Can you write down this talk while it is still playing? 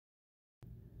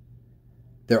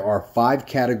There are 5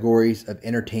 categories of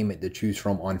entertainment to choose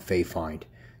from on FavFind.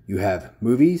 You have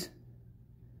movies,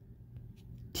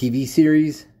 TV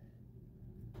series,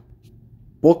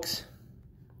 books,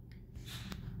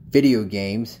 video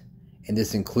games, and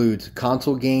this includes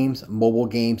console games, mobile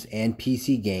games, and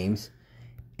PC games,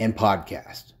 and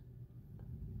podcasts.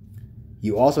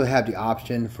 You also have the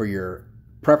option for your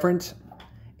preference,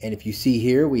 and if you see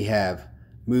here, we have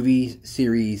movies,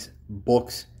 series,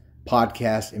 books,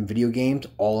 podcasts, and video games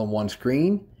all on one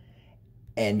screen,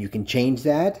 and you can change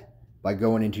that by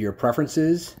going into your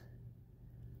preferences,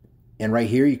 and right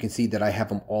here you can see that I have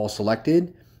them all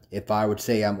selected. If I would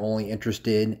say I'm only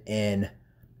interested in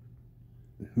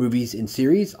movies and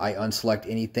series, I unselect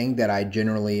anything that I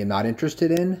generally am not interested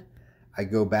in. I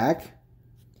go back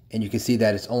and you can see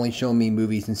that it's only showing me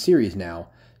movies and series now.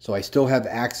 So I still have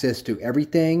access to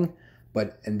everything,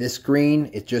 but in this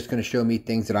screen, it's just going to show me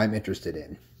things that I'm interested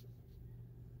in.